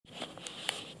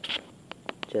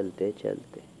चलते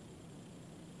चलते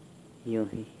यूं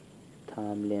ही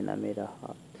थाम लेना मेरा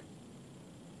हाथ,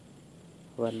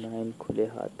 वरना इन खुले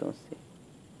हाथों से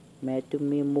मैं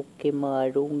तुम्हें मुक्के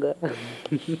मारूंगा।